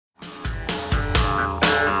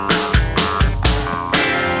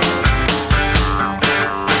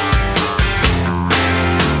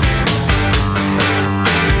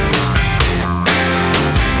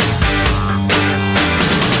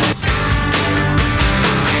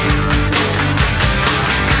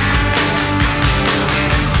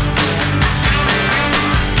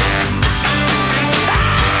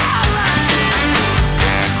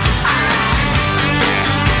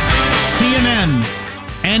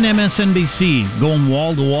and MSNBC going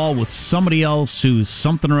wall to wall with somebody else who's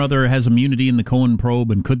something or other has immunity in the Cohen probe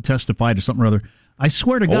and could testify to something or other. I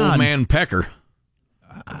swear to God. Old Man Pecker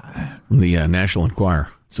from the National Enquirer.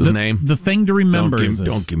 What's his name? The thing to remember is this.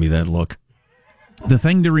 Don't give me that look. The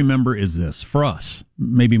thing to remember is this, for us,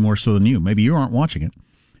 maybe more so than you. Maybe you aren't watching it.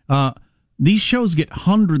 These shows get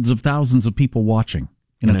hundreds of thousands of people watching.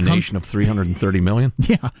 In a nation of 330 million?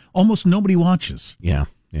 Yeah, almost nobody watches. Yeah.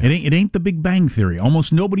 It ain't the Big Bang Theory.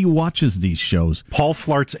 Almost nobody watches these shows. Paul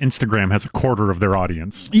Flart's Instagram has a quarter of their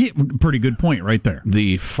audience. Yeah, pretty good point right there.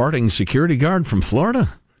 The farting security guard from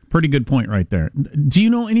Florida? Pretty good point right there. Do you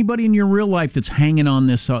know anybody in your real life that's hanging on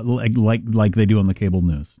this like they do on the cable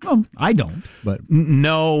news? Well, I don't, but...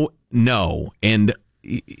 No. And,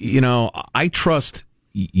 I trust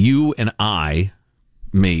you and I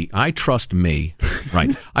trust me,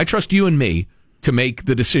 right? I trust you and me to make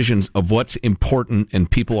the decisions of what's important and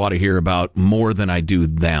people ought to hear about more than I do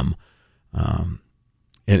them. And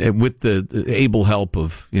with the able help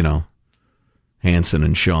of, Hanson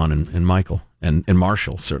and Sean and Michael and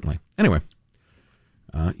Marshall, certainly. Anyway,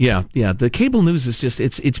 the cable news is just,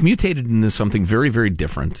 it's mutated into something very, very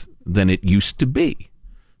different than it used to be.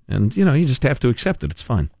 And, you just have to accept it. It's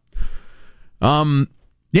fine.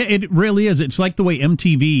 Yeah, it really is. It's like the way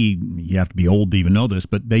MTV, you have to be old to even know this,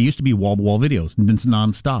 but they used to be wall-to-wall videos, and it's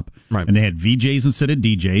nonstop. Right. And they had VJs instead of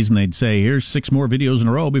DJs, and they'd say, here's 6 more videos in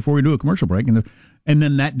a row before we do a commercial break. And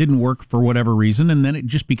then that didn't work for whatever reason, and then it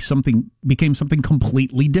just became something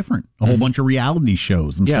completely different. A whole bunch of reality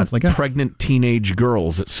shows and stuff like that. Pregnant teenage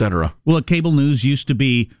girls, etc. Well, cable news used to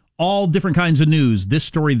be all different kinds of news. This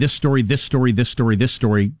story, this story, this story, this story, this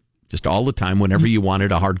story. Just all the time, whenever you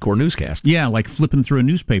wanted a hardcore newscast. Yeah, like flipping through a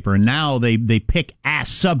newspaper. And now they pick a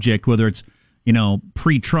subject, whether it's,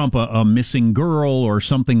 pre-Trump, a missing girl or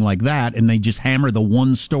something like that, and they just hammer the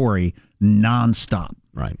one story nonstop.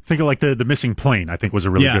 Right. Think of like the missing plane, I think was a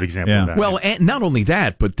really good example of that. Well, and not only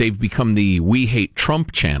that, but they've become the We Hate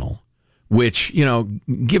Trump channel, which,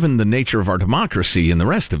 given the nature of our democracy and the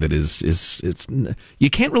rest of it, it's you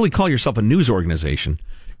can't really call yourself a news organization.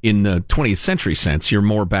 In the 20th century sense, you're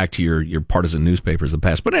more back to your partisan newspapers of the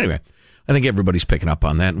past. But anyway, I think everybody's picking up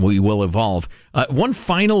on that, and we will evolve. One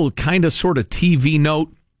final kind of sort of TV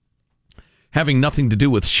note, having nothing to do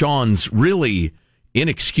with Sean's really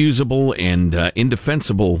inexcusable and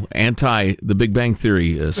indefensible anti-The Big Bang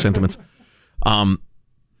Theory sentiments. How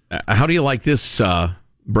do you like this,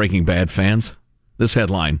 Breaking Bad fans? This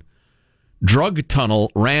headline. Drug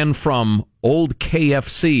tunnel ran from old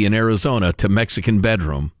KFC in Arizona to Mexican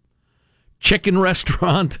bedroom. Chicken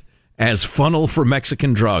restaurant as funnel for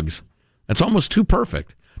Mexican drugs. That's almost too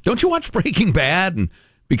perfect. Don't you watch Breaking Bad and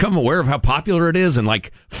become aware of how popular it is and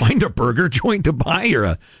find a burger joint to buy or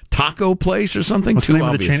a taco place or something? What's the name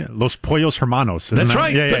of the chain? Los Pollos Hermanos. That's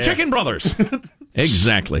right. The Chicken Brothers.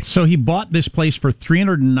 Exactly. So he bought this place for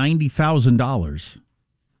 $390,000.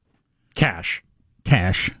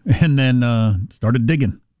 Cash, and then started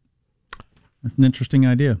digging. That's an interesting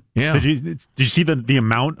idea. Yeah. Did you see the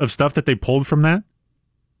amount of stuff that they pulled from that?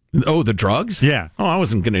 Oh, the drugs? Yeah. Oh, I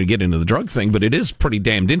wasn't going to get into the drug thing, but it is pretty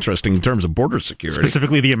damned interesting in terms of border security.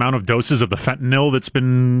 Specifically, the amount of doses of the fentanyl that's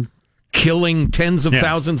been killing tens of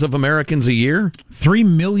thousands of Americans a year. 3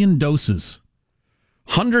 million doses.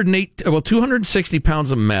 260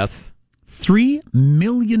 pounds of meth. 3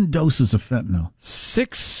 million doses of fentanyl.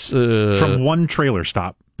 From one trailer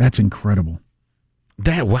stop. That's incredible.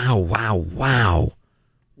 Wow.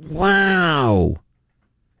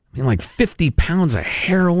 I mean, 50 pounds of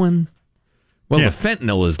heroin. Well, the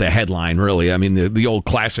fentanyl is the headline, really. I mean, the old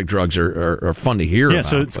classic drugs are fun to hear about. Yeah,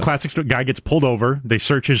 so it's classic. Guy gets pulled over. They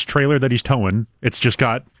search his trailer that he's towing. It's just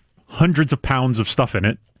got hundreds of pounds of stuff in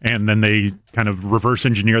it. And then they kind of reverse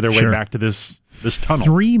engineer their way back to this tunnel.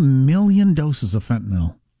 3 million doses of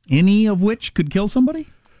fentanyl. Any of which could kill somebody?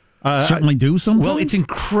 Certainly do sometimes. Well, it's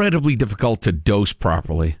incredibly difficult to dose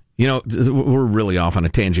properly. We're really off on a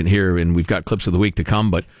tangent here, and we've got clips of the week to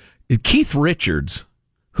come, but Keith Richards,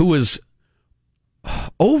 who was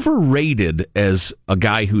overrated as a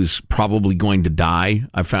guy who's probably going to die,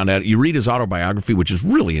 I found out. You read his autobiography, which is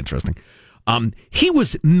really interesting. He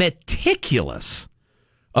was meticulous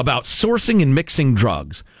about sourcing and mixing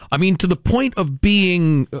drugs. I mean, to the point of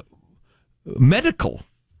being medical.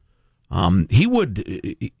 He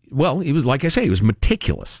was, like I say, he was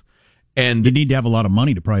meticulous. And you'd need to have a lot of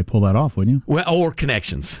money to probably pull that off, wouldn't you? Well, or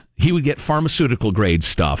connections. He would get pharmaceutical grade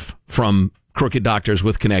stuff from crooked doctors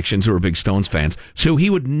with connections who are big Stones fans. So he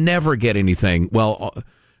would never get anything. Well,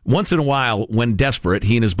 once in a while, when desperate,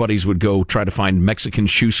 he and his buddies would go try to find Mexican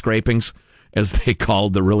shoe scrapings as they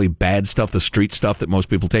called the really bad stuff, the street stuff that most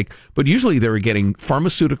people take. But usually they were getting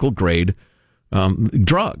pharmaceutical grade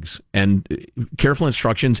drugs, and careful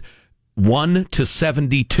instructions, 1 to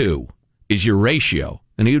 72 is your ratio.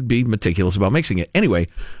 And he would be meticulous about mixing it. Anyway,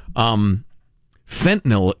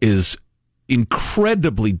 fentanyl is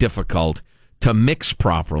incredibly difficult to mix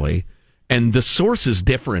properly, and the sources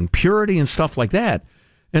differ in purity and stuff like that.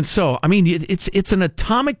 And so, I mean, it's an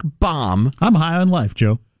atomic bomb. I'm high on life,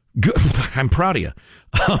 Joe. Good. I'm proud of you.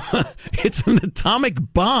 It's an atomic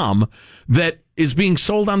bomb that is being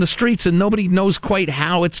sold on the streets, and nobody knows quite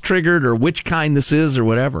how it's triggered or which kind this is or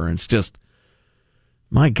whatever. It's just,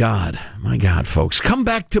 my God, folks, come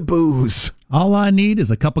back to booze. All I need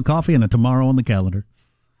is a cup of coffee and a tomorrow on the calendar.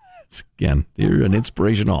 Again, you're an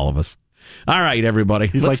inspiration to all of us. All right, everybody.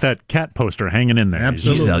 He's like that cat poster hanging in there.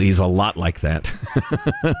 Absolutely. He's a lot like that.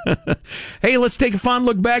 Hey, let's take a fond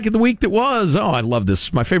look back at the week that was. Oh, I love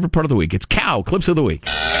this. My favorite part of the week. It's Cow Clips of the Week.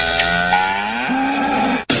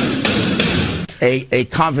 A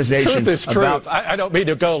conversation. Truth is truth. I don't mean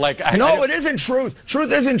to go like... No, it isn't truth.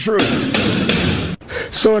 Truth isn't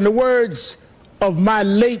truth. So in the words of my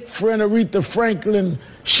late friend Aretha Franklin,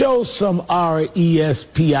 show some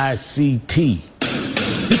RESPICT.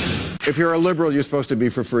 If you're a liberal, you're supposed to be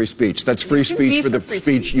for free speech. That's free speech for the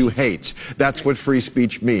speech you hate. That's what free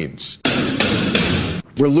speech means.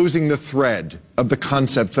 We're losing the thread of the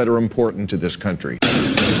concepts that are important to this country.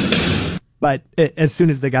 But as soon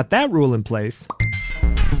as they got that rule in place,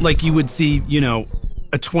 like you would see,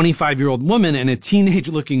 a 25-year-old woman and a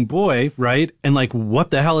teenage-looking boy, right? And like, what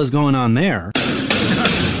the hell is going on there?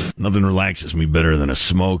 Nothing relaxes me better than a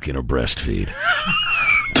smoke and a breastfeed.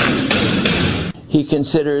 He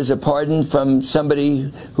considers a pardon from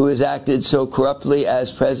somebody who has acted so corruptly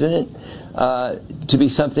as president to be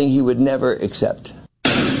something he would never accept.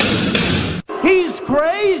 He's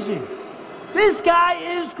crazy. This guy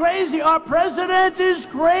is crazy. Our president is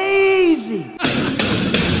crazy.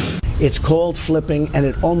 It's called flipping, and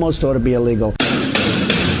it almost ought to be illegal.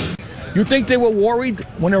 You think they were worried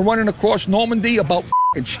when they're running across Normandy about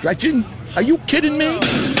stretching? Are you kidding me?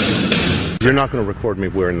 You're not going to record me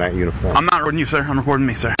wearing that uniform. I'm not recording you, sir. I'm recording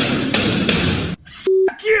me, sir.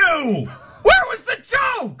 Fuck you! Where was the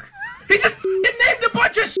joke? He just named a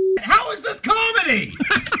bunch of shit. How is this comedy?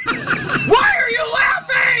 Why are you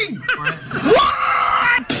laughing?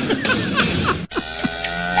 What?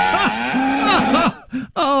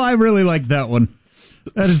 Oh, I really like that one.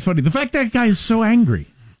 That is funny. The fact that guy is so angry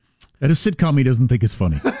at a sitcom he doesn't think is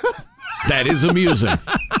funny. That is amusing.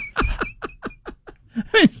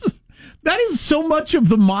 That is so much of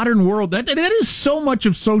the modern world. That is so much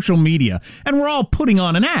of social media. And we're all putting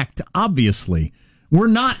on an act, obviously. We're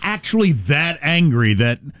not actually that angry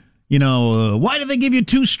that, why do they give you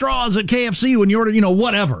 2 straws at KFC when you order,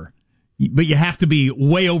 whatever. But you have to be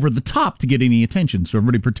way over the top to get any attention. So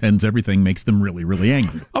everybody pretends everything makes them really, really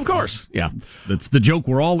angry. Of course. Yeah. That's the joke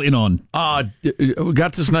we're all in on. We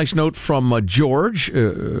got this nice note from George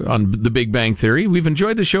on The Big Bang Theory. We've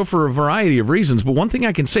enjoyed the show for a variety of reasons, but one thing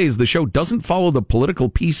I can say is the show doesn't follow the political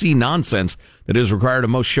PC nonsense that is required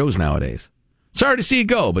of most shows nowadays. Sorry to see it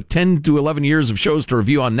go, but 10 to 11 years of shows to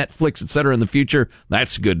review on Netflix, etc. in the future,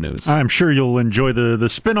 that's good news. I'm sure you'll enjoy the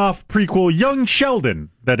spin-off prequel Young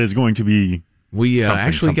Sheldon that is going to be... We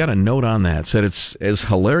actually got a note on that. Said it's as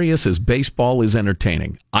hilarious as baseball is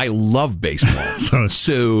entertaining. I love baseball,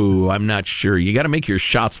 so I'm not sure. You got to make your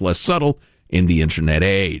shots less subtle in the internet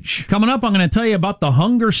age. Coming up, I'm going to tell you about the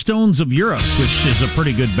Hunger Stones of Europe, which is a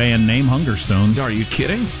pretty good band name, Hunger Stones. Are you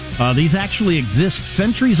kidding? These actually exist,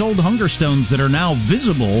 centuries-old Hunger Stones that are now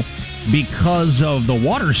visible because of the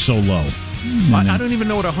water so low. I don't even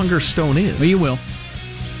know what a Hunger Stone is. Well, you will.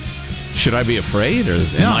 Should I be afraid, or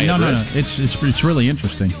am I at risk? No. It's really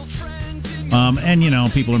interesting.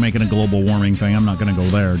 And, people are making a global warming thing. I'm not going to go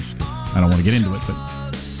there. I don't want to get into it, but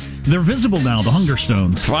they're visible now, the Hunger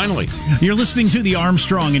Stones. Finally. You're listening to the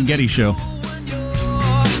Armstrong and Getty Show.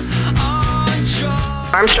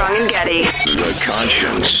 Armstrong and Getty. The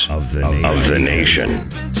conscience of the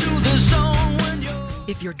nation.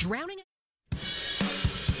 If you're drowning...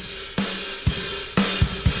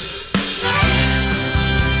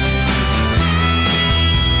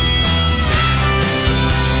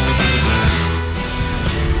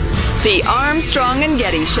 The Armstrong and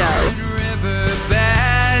Getty Show.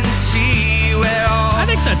 I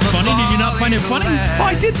think that's funny. Did you not find it funny? Oh,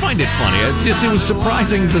 I did find it funny. It was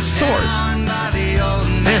surprising, the source.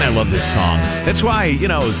 Man, I love this song. That's why, it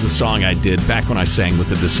was the song I did back when I sang with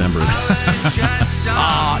the Decembers.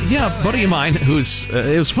 Yeah, a buddy of mine who's,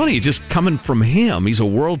 it was funny, just coming from him. He's a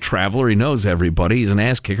world traveler. He knows everybody. He's an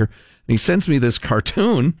ass kicker. And he sends me this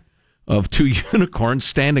cartoon of two unicorns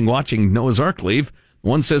standing watching Noah's Ark leave.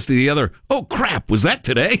 One says to the other, "Oh, crap, was that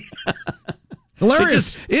today?"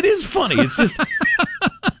 Hilarious. It is funny. It's just,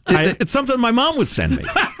 it's something my mom would send me.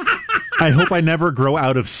 I hope I never grow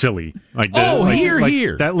out of silly.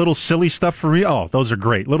 Here. That little silly stuff for me. Oh, those are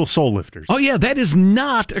great. Little soul lifters. Oh, yeah, that is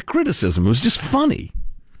not a criticism. It was just funny.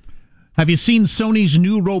 Have you seen Sony's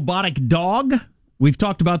new robotic dog? We've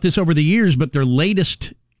talked about this over the years, but their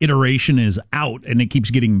latest iteration is out, and it keeps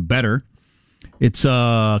getting better. It's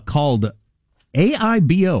called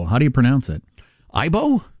AIBO. How do you pronounce it?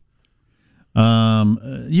 Aibo?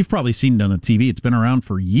 You've probably seen it on the TV. It's been around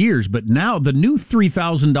for years, but now the new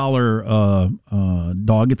 $3,000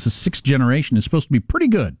 dog, it's a 6th generation, is supposed to be pretty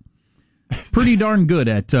good. Pretty darn good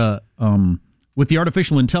at, with the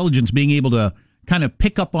artificial intelligence being able to kind of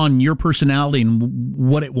pick up on your personality and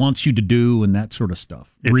what it wants you to do and that sort of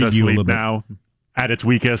stuff. It's asleep now. At its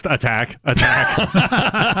weakest, attack.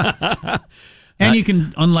 And you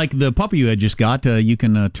can, unlike the puppy you had just got, you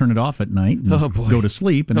can turn it off at night and go to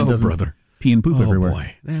sleep, and it doesn't pee and poop everywhere. Oh,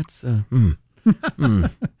 boy. That's,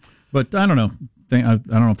 But I don't know. I don't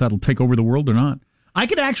know if that'll take over the world or not. I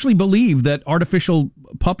could actually believe that artificial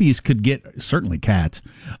puppies could get, certainly cats.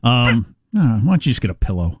 Why don't you just get a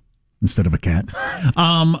pillow instead of a cat? But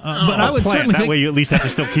I would certainly that way you at least have to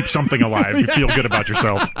still keep something alive. You feel good about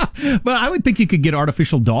yourself. But I would think you could get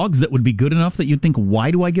artificial dogs that would be good enough that you'd think, why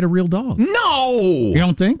do I get a real dog? No! You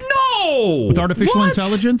don't think? No! With artificial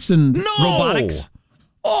intelligence and robotics?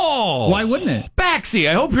 Oh! Why wouldn't it? Baxi,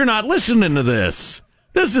 I hope you're not listening to this.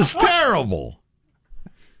 This is terrible.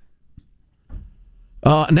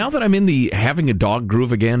 Now that I'm in the having a dog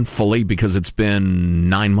groove again fully because it's been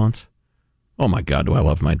 9 months. Oh, my God, do I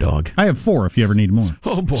love my dog. I have 4 if you ever need more.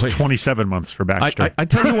 Oh, boy. It's 27 months for Baxter. I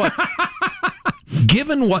tell you what,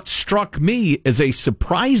 given what struck me as a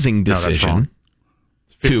surprising decision... No, that's wrong.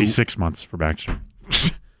 56 months for Baxter.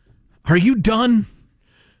 Are you done?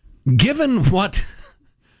 Given what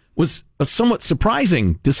was a somewhat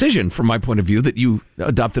surprising decision from my point of view that you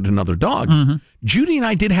adopted another dog, Judy and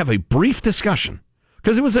I did have a brief discussion.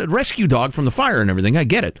 Because it was a rescue dog from the fire and everything, I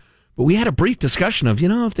get it. But we had a brief discussion of,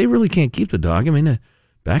 if they really can't keep the dog,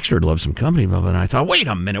 Baxter would love some company. And I thought, wait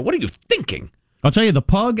a minute, what are you thinking? I'll tell you, the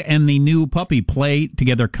pug and the new puppy play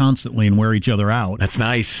together constantly and wear each other out. That's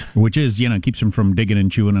nice. Which is, keeps them from digging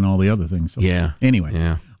and chewing and all the other things. So, yeah. Anyway.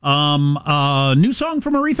 Yeah. New song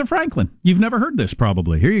from Aretha Franklin. You've never heard this,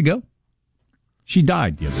 probably. Here you go. She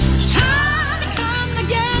died the other day. It's time to come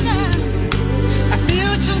together. Our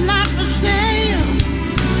future's not for sale.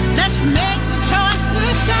 Let's make the choice to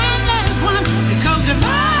stand as one. Because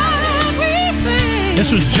divided we fail.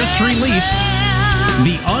 This was just released.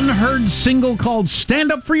 The unheard single called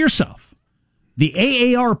Stand Up For Yourself. The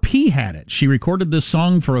AARP had it. She recorded this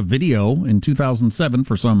song for a video in 2007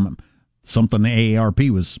 for something the AARP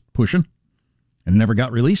was pushing, and it never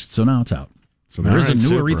got released, so now it's out. So there is a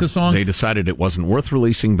new Aretha song. They decided it wasn't worth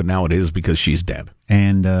releasing, but now it is because she's dead.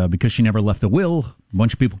 And because she never left a will, a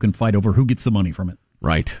bunch of people can fight over who gets the money from it.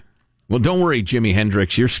 Right. Well, don't worry, Jimi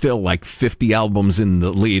Hendrix. You're still like 50 albums in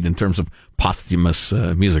the lead in terms of posthumous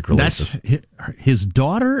music releases. That's his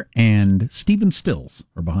daughter and Stephen Stills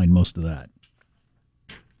are behind most of that.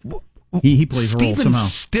 He plays a role somehow. Stephen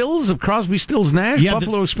Stills of Crosby, Stills, Nash,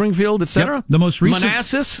 Buffalo, Springfield, etc. Yep, the most recent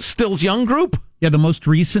Manassas, Stills Young Group. Yeah, the most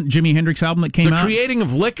recent Jimi Hendrix album that came out. The Creating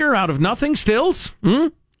of Liquor out of nothing, Stills.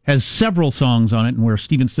 Has several songs on it, and where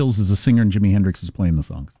Stephen Stills is a singer and Jimi Hendrix is playing the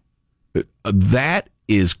songs. That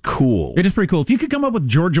is cool. It is pretty cool. If you could come up with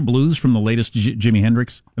Georgia Blues from the latest Jimi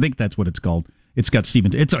Hendrix, I think that's what it's called. It's got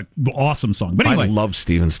Stephen. It's an awesome song. But anyway, I love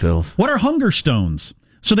Stephen Stills. What are hunger stones?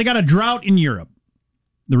 So they got a drought in Europe.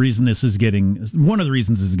 One of the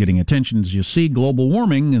reasons this is getting attention is you see global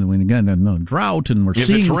warming, and we got a drought, and if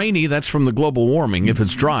it's rainy, that's from the global warming. If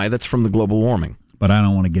it's dry, that's from the global warming. But I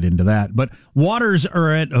don't want to get into that. But waters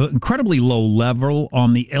are at an incredibly low level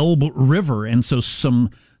on the Elbe River, and so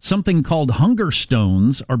something called hunger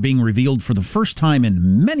stones are being revealed for the first time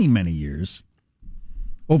in many, many years.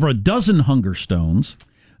 Over a dozen hunger stones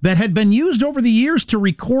that had been used over the years to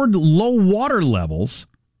record low water levels.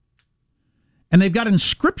 And they've got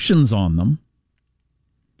inscriptions on them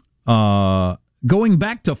going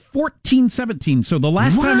back to 1417. So the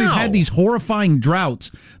last time we've had these horrifying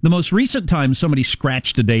droughts, the most recent time somebody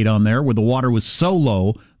scratched a date on there where the water was so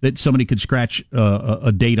low that somebody could scratch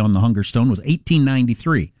a date on the hunger stone was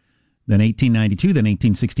 1893. Then 1892, then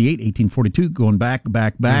 1868, 1842, going back,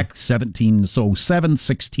 1707,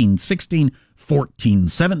 1616,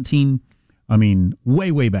 1417. I mean,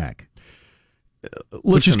 way back.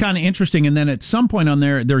 Which is kind of interesting. And then at some point on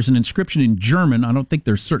there's an inscription in German. I don't think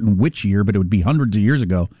there's certain which year, but it would be hundreds of years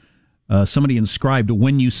ago. somebody inscribed,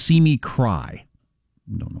 "When you see me cry."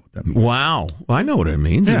 Don't know what that means. Wow. Well, I know what it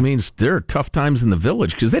means. Yeah. It means there are tough times in the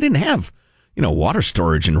village because they didn't have, water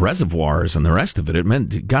storage and reservoirs and the rest of it. It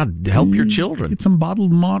meant, God, help your children. Get some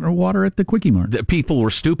bottled water at the Quickie Mart. The people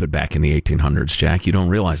were stupid back in the 1800s, Jack. You don't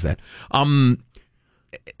realize that. What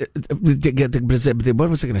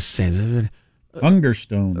was I going to say? Hunger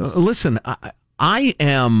stones. Listen, I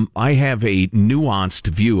have a nuanced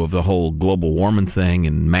view of the whole global warming thing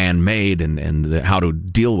and man-made and how to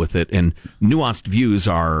deal with it. And nuanced views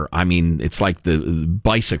are, it's like the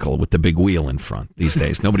bicycle with the big wheel in front these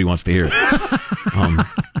days. Nobody wants to hear it.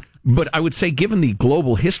 But I would say, given the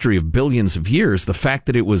global history of billions of years, the fact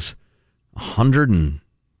that it was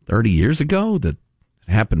 130 years ago that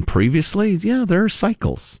it happened previously, yeah, there are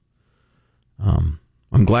cycles.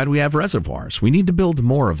 I'm glad we have reservoirs. We need to build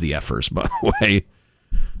more of the F'ers, by the way.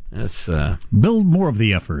 That's, build more of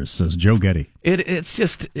the F'ers, says Joe Getty.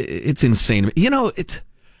 It's insane. It's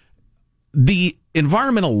the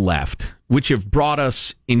environmental left, which have brought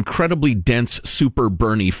us incredibly dense, super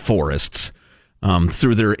Bernie forests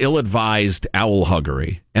through their ill-advised owl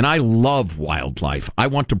huggery. And I love wildlife. I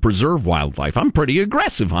want to preserve wildlife. I'm pretty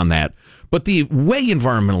aggressive on that. But the way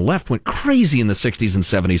environmental left went crazy in the 60s and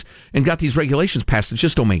 70s and got these regulations passed that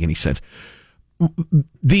just don't make any sense.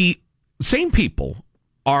 The same people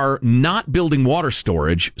are not building water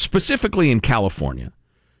storage, specifically in California,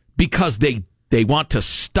 because they want to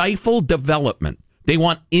stifle development. They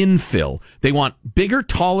want infill. They want bigger,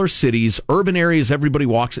 taller cities, urban areas everybody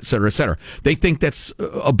walks, et cetera, et cetera. They think that's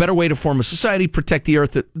a better way to form a society, protect the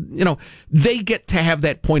earth. They get to have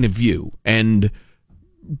that point of view. And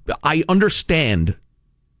I understand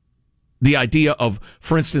the idea of,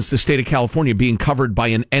 for instance, the state of California being covered by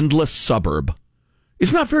an endless suburb.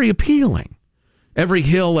 It's not very appealing. Every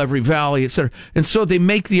hill, every valley, etc. And so they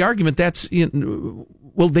make the argument that's, they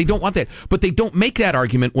don't want that. But they don't make that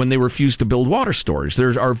argument when they refuse to build water storage.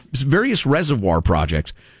 There are various reservoir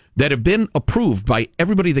projects that have been approved by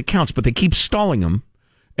everybody that counts, but they keep stalling them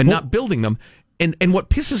and not building them. And what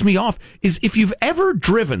pisses me off is if you've ever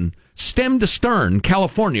driven stem to stern,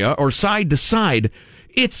 California, or side to side,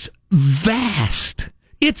 it's vast.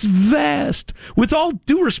 It's vast. With all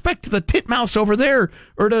due respect to the titmouse over there,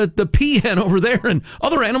 or to the peahen over there, and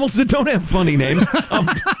other animals that don't have funny names,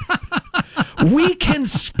 we can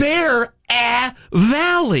spare a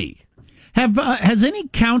valley. Has any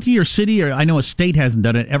county or city, or I know a state hasn't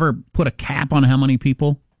done it, ever put a cap on how many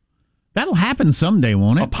people? That'll happen someday,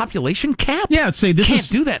 won't it? A population cap? Yeah, I'd say this can't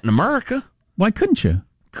do that in America. Why couldn't you?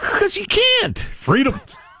 Because you can't. Freedom.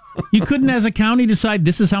 You couldn't, as a county, decide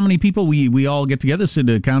this is how many people we all get together so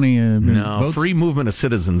the county. No, votes? Free movement of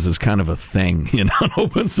citizens is kind of a thing in an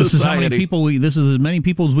open society. This is how many people this is as many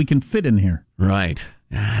people as we can fit in here. Right.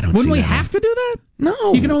 I don't. Wouldn't we have to do that?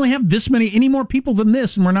 No. You can only have any more people than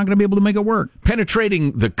this, and we're not going to be able to make it work.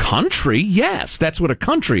 Penetrating the country, yes, that's what a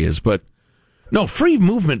country is, but no, free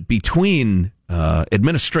movement between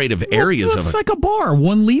administrative areas it's like a bar.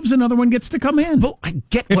 One leaves, another one gets to come in. Well, I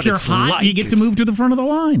get if what you're it's hot, like. you get to move to the front of the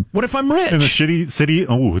line. What if I'm rich? And the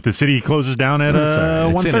city closes down at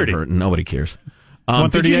 1:30. Nobody cares.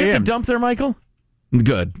 1:30 Did you hit the a.m. dump there, Michael?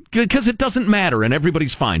 Good, because it doesn't matter and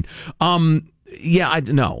everybody's fine. No,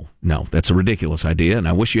 that's a ridiculous idea, and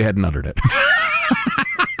I wish you hadn't uttered it.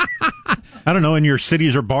 I don't know, in your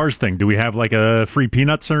cities or bars thing, do we have like a free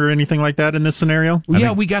peanuts or anything like that in this scenario?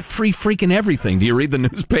 We got free freaking everything. Do you read the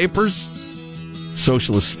newspapers?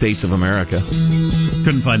 Socialist states of America.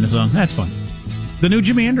 Couldn't find the song. That's fine. The new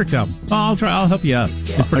Jimi Hendrix album. I'll help you out.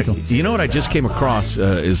 It's pretty cool. You know what I just came across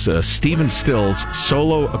is Stephen Stills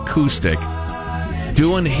solo acoustic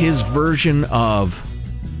doing his version of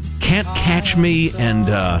Can't Catch Me and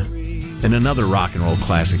another rock and roll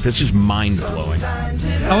classic. That's just mind-blowing.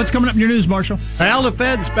 Oh, what's coming up in your news, Marshall? Well, the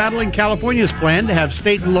feds battling California's plan to have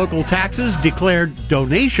state and local taxes declared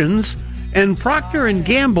donations, and Procter &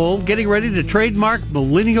 Gamble getting ready to trademark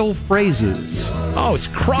millennial phrases. Oh, it's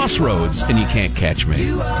Crossroads, and you can't catch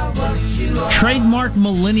me. Trademark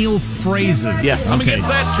millennial phrases. Yes, I'm against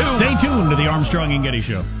that, too. Stay tuned to the Armstrong and Getty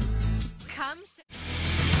Show.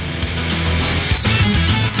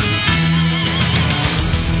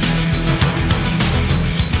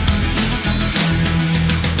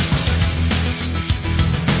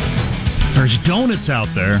 There's donuts out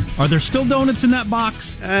there. Are there still donuts in that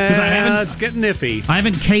box? It's getting iffy. I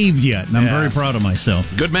haven't caved yet, and I'm very proud of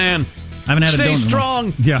myself. Good man. I haven't had Stay a donut.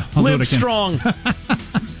 strong. Yeah, I'll live strong.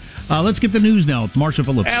 Let's get the news now with Marshall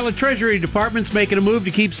Phillips. The Treasury Department's making a move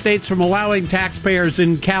to keep states from allowing taxpayers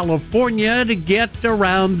in California to get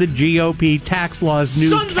around the GOP tax law's new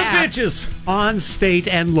Sons of cap bitches on state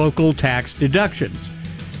and local tax deductions.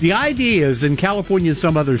 The idea is, in California and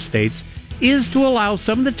some other states, is to allow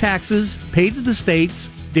some of the taxes paid to the states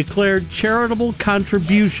declared charitable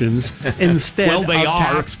contributions instead of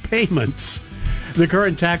tax payments. The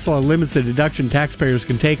current tax law limits the deduction taxpayers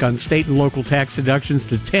can take on state and local tax deductions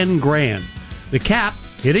to $10,000. The cap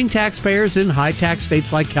hitting taxpayers in high-tax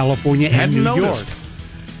states like California and New York.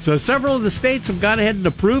 So several of the states have gone ahead and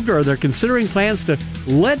approved, or they're considering plans to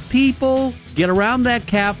let people get around that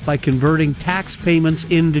cap by converting tax payments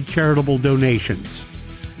into charitable donations.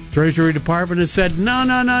 Treasury Department has said, no,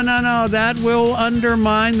 that will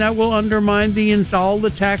undermine all the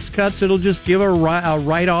tax cuts. It'll just give a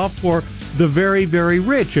write-off for the very, very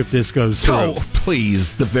rich if this goes through. Oh,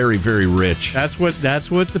 please, the very, very rich. That's what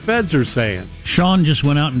the feds are saying. Sean just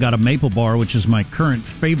went out and got a maple bar, which is my current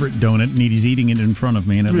favorite donut, and he's eating it in front of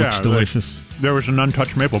me, and it looks delicious. There was an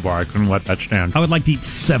untouched maple bar. I couldn't let that stand. I would like to eat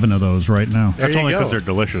 7 of those right now. That's only because they're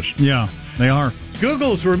delicious. Yeah, they are.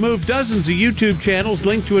 Google's removed dozens of YouTube channels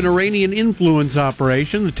linked to an Iranian influence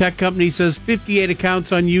operation. The tech company says 58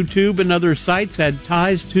 accounts on YouTube and other sites had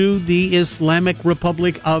ties to the Islamic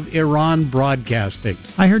Republic of Iran broadcasting.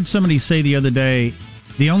 I heard somebody say the other day,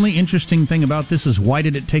 the only interesting thing about this is why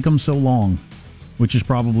did it take them so long? Which is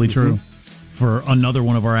probably true. For another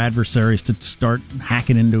one of our adversaries to start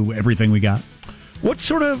hacking into everything we got. What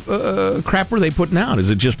sort of crap were they putting out?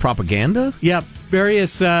 Is it just propaganda? Yep,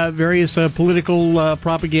 various political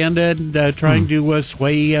propaganda and trying to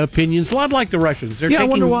sway opinions. A lot like the Russians. I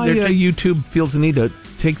wonder why YouTube feels the need to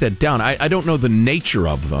take that down. I don't know the nature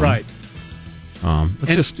of them. Right.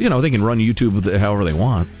 It's just, they can run YouTube however they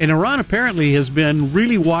want. And Iran apparently has been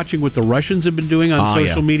really watching what the Russians have been doing on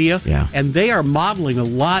social media. Yeah. And they are modeling a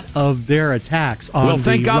lot of their attacks on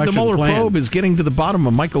thank God Russian the Mueller plan. probe is getting to the bottom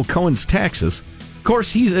of Michael Cohen's taxes. Of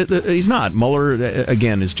course, he's not. Mueller,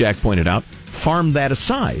 again, as Jack pointed out, farmed that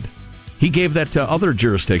aside. He gave that to other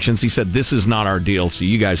jurisdictions. He said, this is not our deal, so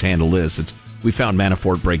you guys handle this. We found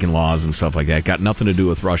Manafort breaking laws and stuff like that. Got nothing to do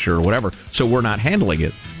with Russia or whatever, so we're not handling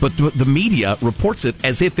it. But the media reports it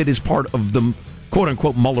as if it is part of the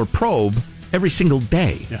quote-unquote Mueller probe every single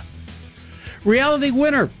day. Yeah. Reality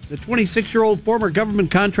winner, the 26-year-old former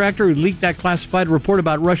government contractor who leaked that classified report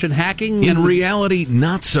about Russian hacking. In reality,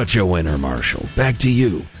 not such a winner, Marshall. Back to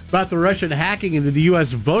you. About the Russian hacking into the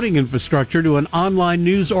U.S. voting infrastructure to an online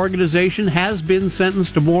news organization has been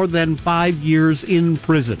sentenced to more than 5 years in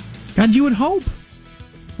prison. God, you would hope.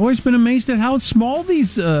 Always been amazed at how small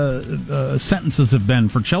these sentences have been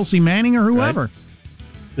for Chelsea Manning or whoever. Right.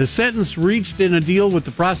 The sentence reached in a deal with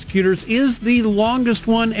the prosecutors is the longest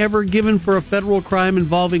one ever given for a federal crime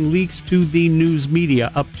involving leaks to the news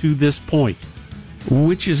media up to this point.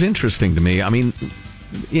 Which is interesting to me. I mean,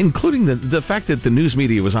 including the fact that the news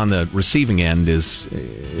media was on the receiving end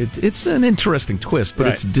it's an interesting twist, but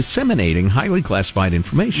It's disseminating highly classified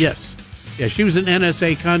information. Yes. Yeah, she was an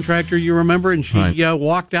NSA contractor, you remember, and she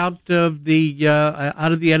walked out of the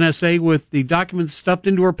NSA with the documents stuffed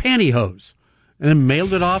into her pantyhose. And then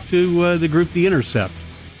mailed it off to the group The Intercept.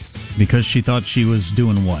 Because she thought she was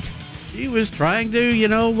doing what? She was trying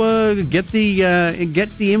to, get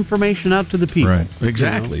the information out to the people. Right.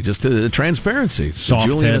 Exactly. Just transparency. It's the Soft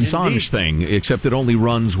Julian head. Assange thing, except it only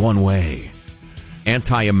runs one way.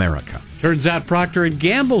 Anti-America. Turns out Procter &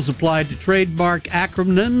 Gamble's applied to trademark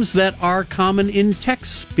acronyms that are common in tech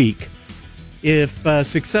speak. If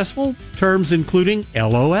successful, terms including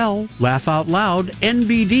LOL, laugh out loud,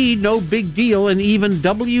 NBD, no big deal, and even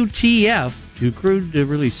WTF, too crude to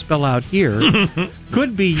really spell out here,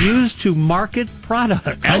 could be used to market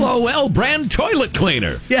products. LOL brand toilet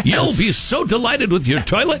cleaner. Yes. You'll be so delighted with your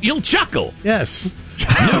toilet, you'll chuckle. Yes.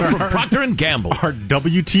 New from Procter & Gamble. Our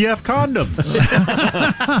WTF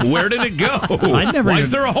condoms. Where did it go? Why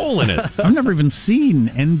is there a hole in it? I've never even seen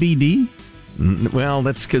NBD. Well,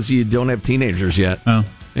 that's because you don't have teenagers yet. Oh.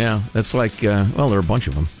 Yeah, that's like, there are a bunch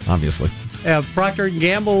of them, obviously. Procter &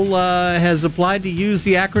 Gamble has applied to use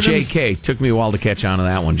the acronyms. JK, took me a while to catch on to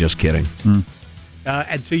that one, just kidding.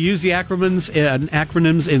 And to use the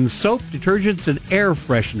acronyms in soap, detergents, and air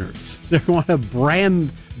fresheners. They want to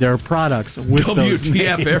brand their products with those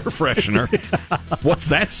WTF names. air freshener. What's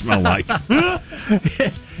that smell like?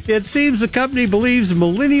 It seems the company believes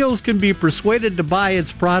millennials can be persuaded to buy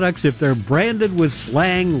its products if they're branded with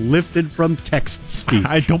slang lifted from text speech.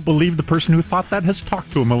 I don't believe the person who thought that has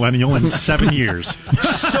talked to a millennial in 7 years.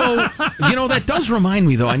 So, that does remind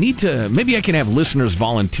me, though, maybe I can have listeners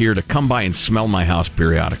volunteer to come by and smell my house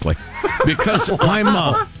periodically. Because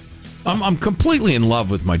I'm completely in love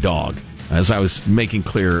with my dog, as I was making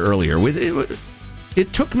clear earlier.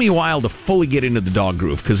 It took me a while to fully get into the dog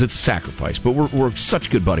groove because it's a sacrifice, but we're such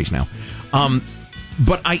good buddies now.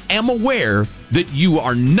 But I am aware that you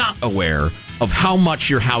are not aware of how much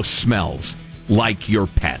your house smells like your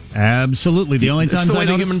pet. Absolutely. The only time That's the way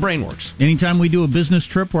the human brain works. Anytime we do a business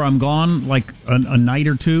trip where I'm gone like a night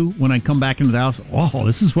or two, when I come back into the house,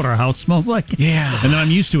 this is what our house smells like. Yeah. And then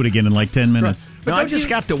I'm used to it again in like 10 minutes. Right. No, I just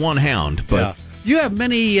got the one hound, but... Yeah. You have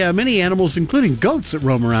many animals, including goats, that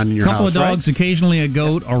roam around in your house, A couple of dogs, right? Occasionally a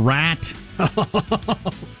goat, a rat.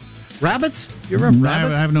 Rabbits? You ever have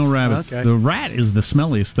rabbits? I have no rabbits. Okay. The rat is the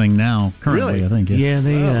smelliest thing now, currently, Really? I think.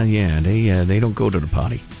 They don't go to the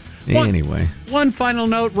potty. Anyway. One final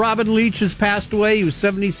note, Robin Leach has passed away. He was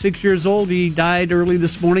 76 years old. He died early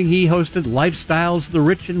this morning. He hosted Lifestyles, the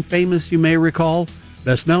Rich and Famous, you may recall.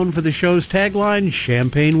 Best known for the show's tagline,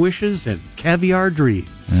 Champagne Wishes and Caviar Dreams.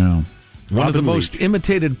 Yeah. One of the Robin most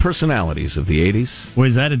imitated personalities of the 80s. Boy,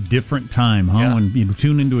 is that a different time, huh? Yeah. When you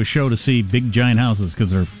tune into a show to see big, giant houses,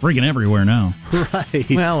 because they're friggin' everywhere now. Right.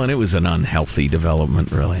 Well, and it was an unhealthy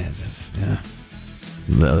development, really.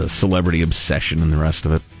 The celebrity obsession and the rest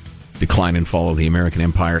of it. Decline and fall of the American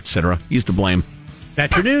Empire, etc. Used to blame.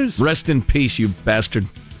 That's your news. Rest in peace, you bastard.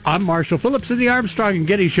 I'm Marshall Phillips of the Armstrong and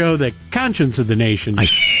Getty Show, the conscience of the nation.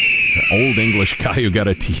 It's an old English guy who got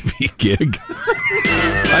a TV gig.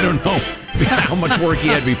 I don't know how much work he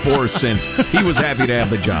had before or since. He was happy to have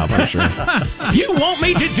the job, I'm sure. You want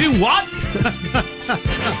me to do what?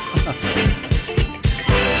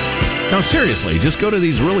 No, seriously, just go to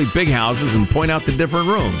these really big houses and point out the different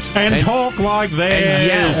rooms. And talk like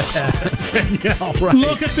this. And yes. And yell, right.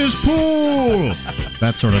 Look at this pool!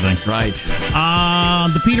 That sort of thing. Right.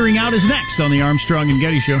 The petering out is next on the Armstrong and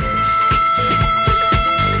Getty Show.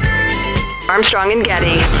 Armstrong and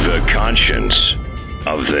Getty. The conscience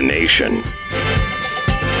of the nation.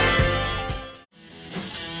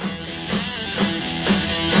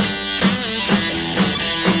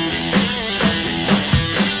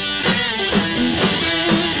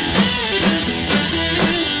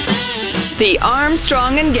 The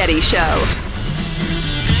Armstrong and Getty Show.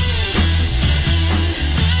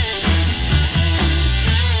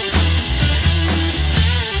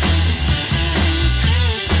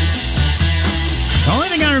 The only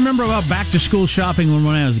thing I remember about back-to-school shopping when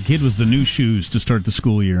I was a kid was the new shoes to start the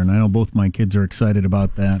school year, and I know both my kids are excited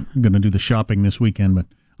about that. I'm going to do the shopping this weekend, but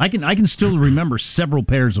I can still remember several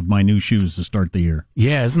pairs of my new shoes to start the year.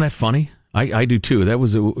 Yeah, isn't that funny? I do too. That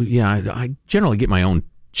was I generally get my own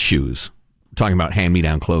shoes. Talking about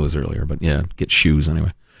hand-me-down clothes earlier, but yeah, get shoes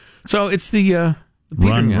anyway. So it's the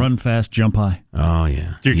run fast, jump high. Oh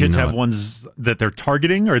yeah. Do your kids have ones that they're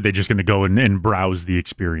targeting, or are they just going to go and browse the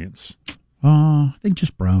experience? I think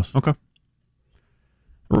just browse. Okay.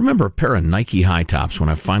 I remember a pair of Nike high tops when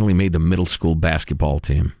I finally made the middle school basketball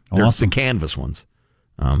team. Awesome. The canvas ones.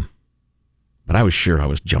 But I was sure I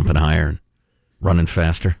was jumping higher and running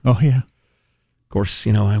faster. Oh yeah. Of course,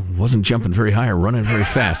 I wasn't jumping very high or running very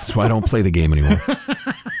fast. That's why I don't play the game anymore.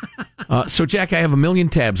 So, Jack, I have a million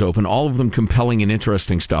tabs open, all of them compelling and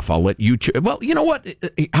interesting stuff. I'll let you... Well, you know what?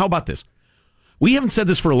 How about this? We haven't said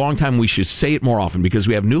this for a long time. We should say it more often because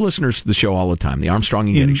we have new listeners to the show all the time, the Armstrong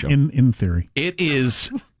and Getty Show. In theory. It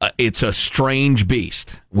is... it's a strange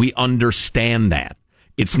beast. We understand that.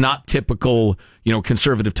 It's not typical,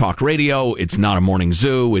 conservative talk radio. It's not a morning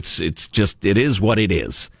zoo. It's just... It is what it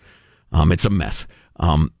is. It's a mess.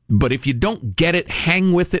 But if you don't get it,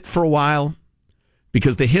 hang with it for a while,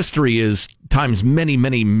 because the history is times many,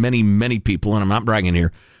 many, many, many people, and I'm not bragging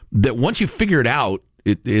here, that once you figure it out,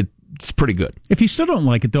 it's pretty good. If you still don't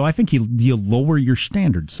like it, though, I think you lower your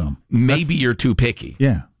standards some. Maybe you're too picky.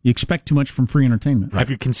 Yeah. You expect too much from free entertainment. Right. Have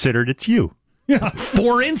you considered it's you? Yeah.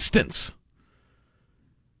 For instance,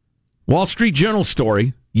 Wall Street Journal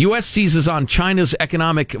story, U.S. seizes on China's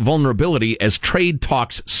economic vulnerability as trade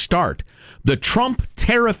talks start. The Trump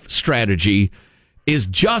tariff strategy is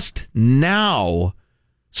just now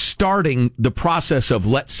starting the process of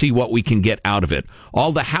let's see what we can get out of it.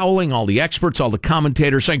 All the howling, all the experts, all the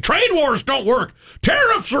commentators saying trade wars don't work,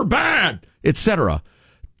 tariffs are bad, etc.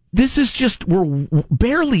 This is just, we're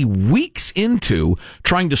barely weeks into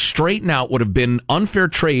trying to straighten out what have been unfair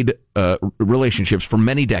trade relationships for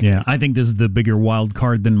many decades. Yeah, I think this is the bigger wild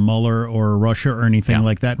card than Mueller or Russia or anything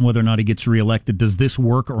like that, and whether or not he gets reelected. Does this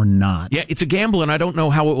work or not? Yeah, it's a gamble, and I don't know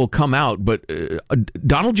how it will come out, but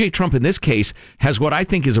Donald J. Trump in this case has what I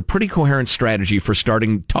think is a pretty coherent strategy for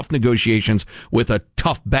starting tough negotiations with a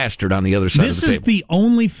tough bastard on the other side of the table. This is the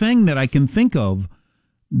only thing that I can think of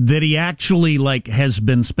that he actually has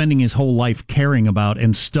been spending his whole life caring about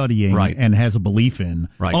and studying and has a belief in.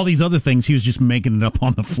 Right. All these other things, he was just making it up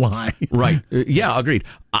on the fly. Right. Yeah, agreed.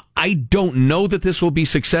 I don't know that this will be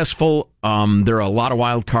successful. There are a lot of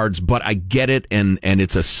wild cards, but I get it, and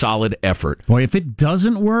it's a solid effort. Boy, if it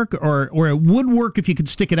doesn't work, or it would work if you could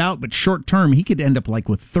stick it out, but short term, he could end up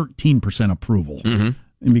with 13% approval. Mm-hmm.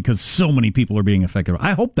 And because so many people are being affected.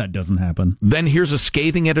 I hope that doesn't happen. Then here's a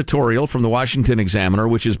scathing editorial from the Washington Examiner,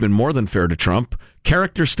 which has been more than fair to Trump.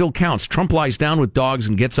 Character still counts. Trump lies down with dogs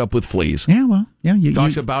and gets up with fleas. Yeah, well, yeah.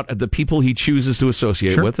 Talks about the people he chooses to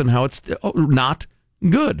associate with and how it's not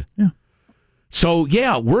good. Yeah. So,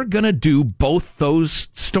 yeah, we're going to do both those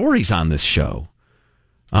stories on this show.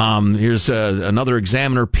 Here's another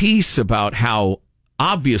Examiner piece about how,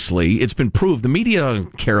 obviously, it's been proved the media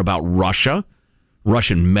don't care about Russia.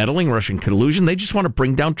 Russian meddling, Russian collusion. They just want to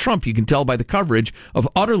bring down Trump. You can tell by the coverage of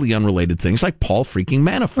utterly unrelated things like Paul freaking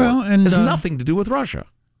Manafort. Well, and has nothing to do with Russia.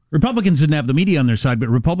 Republicans didn't have the media on their side, but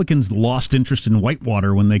Republicans lost interest in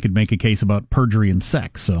Whitewater when they could make a case about perjury and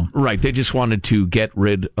sex. So right, they just wanted to get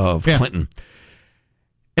rid of Clinton.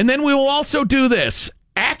 And then we will also do this.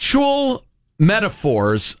 Actual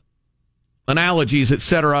metaphors, analogies,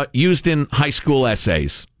 etc., used in high school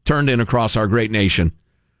essays, turned in across our great nation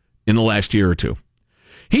in the last year or two.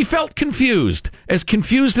 He felt confused as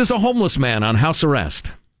a homeless man on house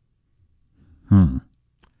arrest. Hmm.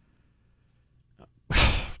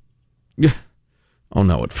 Oh,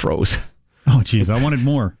 no, it froze. Oh, geez, I wanted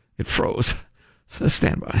more. It froze. So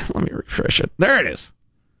stand by. Let me refresh it. There it is.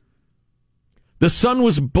 The sun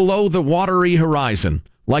was below the watery horizon,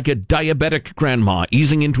 like a diabetic grandma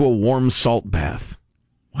easing into a warm salt bath.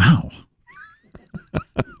 Wow.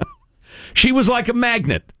 She was like a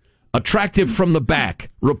magnet, attractive from the back,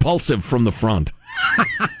 repulsive from the front.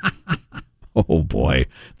 Oh, boy.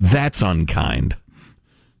 That's unkind.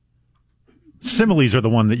 Similes are the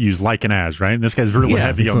one that use like and as, right? And this guy's really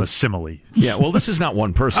heavy on the simile. Yeah, well, this is not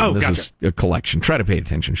one person. This is a collection. Try to pay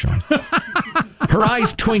attention, Sean. Her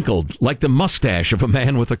eyes twinkled like the mustache of a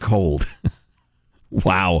man with a cold.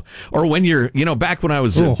 Wow. Or when you're, back when I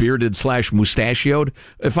was bearded / mustachioed,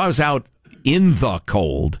 if I was out in the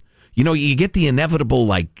cold, you get the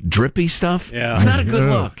inevitable, drippy stuff. Yeah. It's not a good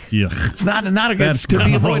look. Yeah. It's not a good to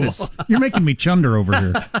be avoided. You're making me chunder over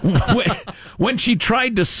here. When she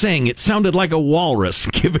tried to sing, it sounded like a walrus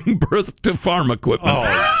giving birth to farm equipment. Oh.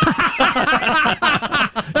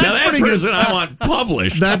 Now that person I want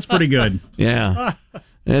published. That's pretty good. Yeah.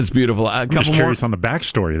 That's beautiful. I'm just curious on the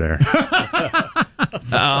backstory there.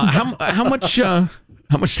 How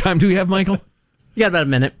much time do we have, Michael? You got about a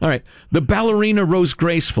minute. All right. The ballerina rose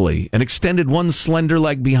gracefully and extended one slender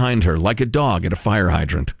leg behind her, like a dog at a fire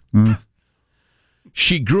hydrant. Mm.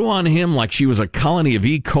 She grew on him like she was a colony of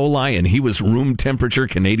E. coli and he was room temperature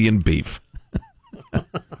Canadian beef.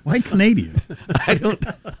 Why Canadian? I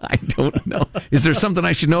don't know. Is there something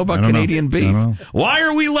I should know about Canadian beef? Why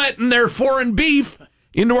are we letting their foreign beef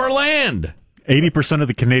into our land? 80% of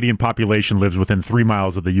the Canadian population lives within 3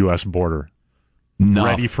 miles of the U.S. border.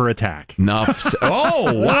 Ready for attack.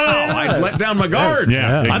 Oh, wow. I let down my guard.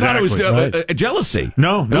 Yeah, exactly. I thought it was jealousy.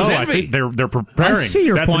 No, it was I envy. think they're preparing. I see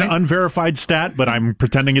your That's point. an unverified stat, but I'm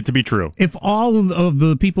pretending it to be true. If all of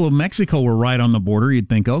the people of Mexico were right on the border, you'd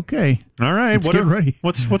think, okay. All right, get ready.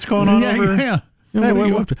 What's going on over? Yeah. Hey, what are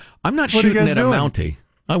you up to? I'm not shooting at a Mountie.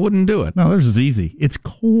 I wouldn't do it. No, this is easy. It's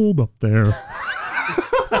cold up there.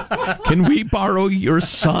 Can we borrow your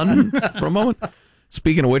son for a moment?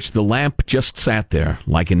 Speaking of which, the lamp just sat there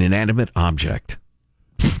like an inanimate object.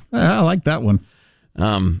 I like that one.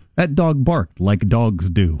 That dog barked like dogs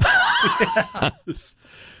do.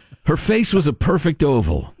 Her face was a perfect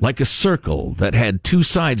oval, like a circle that had two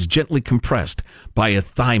sides gently compressed by a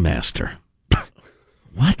thigh master.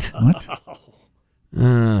 What?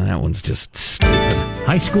 That one's just stupid.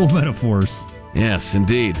 High school metaphors. Yes,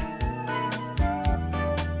 indeed.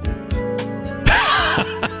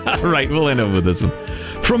 All right, we'll end up with this one.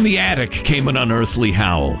 From the attic came an unearthly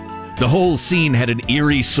howl. The whole scene had an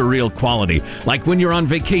eerie, surreal quality, like when you're on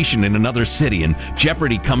vacation in another city and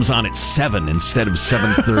Jeopardy comes on at 7 instead of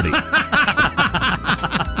 7:30.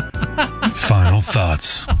 Final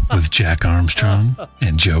thoughts with Jack Armstrong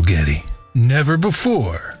and Joe Getty. Never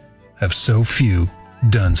before have so few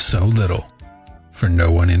done so little for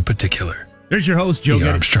no one in particular. Here's your host, Joe the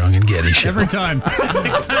Getty. Armstrong and Getty Show. Every time.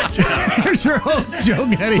 Here's your host, Joe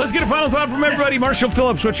Getty. Let's get a final thought from everybody. Marshall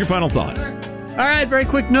Phillips, what's your final thought? All right, very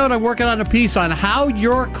quick note. I'm working on a piece on how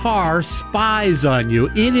your car spies on you.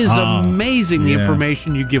 It is amazing the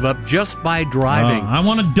information you give up just by driving. I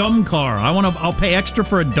want a dumb car. I'll pay extra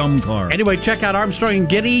for a dumb car. Anyway, check out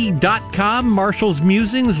ArmstrongandGetty.com. Marshall's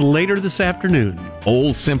Musings later this afternoon.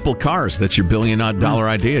 Old simple cars. That's your $1 billion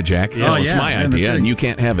idea, Jack. Yeah. It's my idea, and you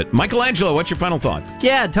can't have it. Michelangelo, what's your final thought?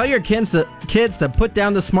 Yeah, tell your kids to put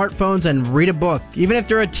down the smartphones and read a book. Even if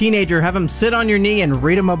they're a teenager, have them sit on your knee and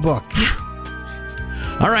read them a book.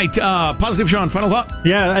 All right, Positive Sean, final thought?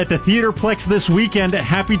 Yeah, at the Theaterplex this weekend at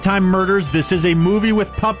Happy Time Murders, this is a movie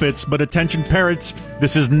with puppets, but attention parents,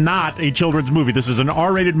 this is not a children's movie. This is an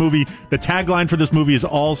R-rated movie. The tagline for this movie is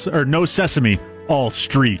No Sesame, All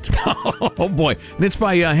Street. Oh, boy. And it's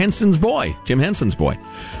by Henson's boy, Jim Henson's boy.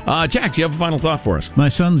 Jack, do you have a final thought for us? My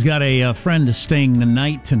son's got a friend staying the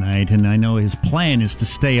night tonight, and I know his plan is to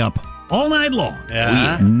stay up all night long.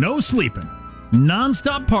 Yeah. No sleeping.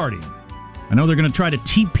 Non-stop partying. I know they're going to try to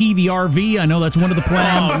TP the RV. I know that's one of the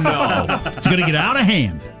plans. Oh, no. It's going to get out of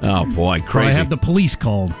hand. Oh, boy, So crazy. I have the police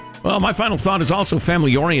called. Well, my final thought is also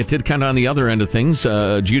family-oriented, kind of on the other end of things.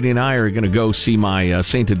 Judy and I are going to go see my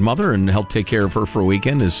sainted mother and help take care of her for a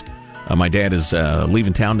weekend as my dad is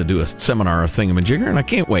leaving town to do a seminar thingamajigger, and I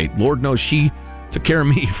can't wait. Lord knows she took care of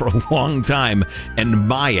me for a long time, and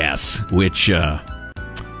my ass, which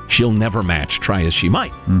she'll never match, try as she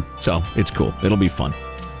might. So it's cool. It'll be fun.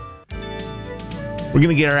 We're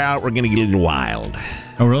going to get her out. We're going to get a little wild.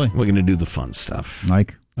 Oh, really? We're going to do the fun stuff.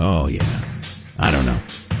 Like? Oh, yeah. I don't know.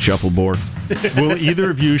 Shuffleboard. Will either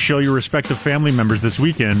of you show your respective family members this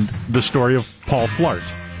weekend the story of Paul Flart?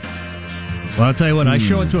 Well, I'll tell you what, I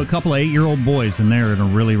show it to a couple of 8-year-old boys, and they're going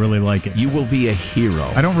to really, really like it. You will be a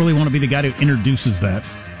hero. I don't really want to be the guy who introduces that.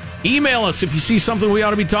 Email us if you see something we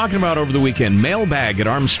ought to be talking about over the weekend. Mailbag at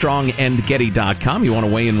armstrongandgetty.com. You want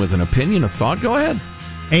to weigh in with an opinion, a thought? Go ahead.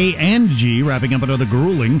 A&G wrapping up another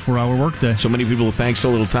grueling 4-hour workday. So many people, thanks, so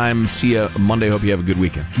little time. See you Monday. Hope you have a good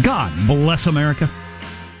weekend. God bless America.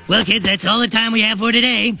 Well, kids, that's all the time we have for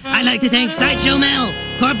today. I'd like to thank Sideshow Mel,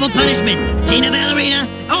 Corporal Punishment, Tina Ballerina,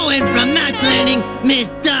 and from Knots Landing, Miss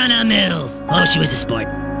Donna Mills. Oh, she was a sport.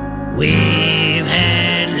 We've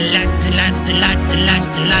had lots and lots and lots and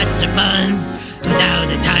lots and lots of fun. Now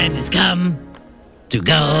the time has come to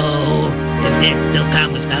go. If this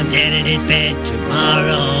silkcon was found dead in his bed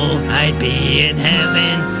tomorrow, I'd be in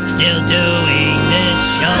heaven still doing this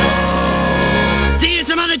show. See you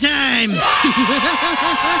some other time.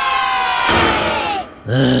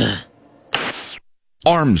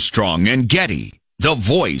 Armstrong and Getty, the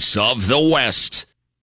voice of the West.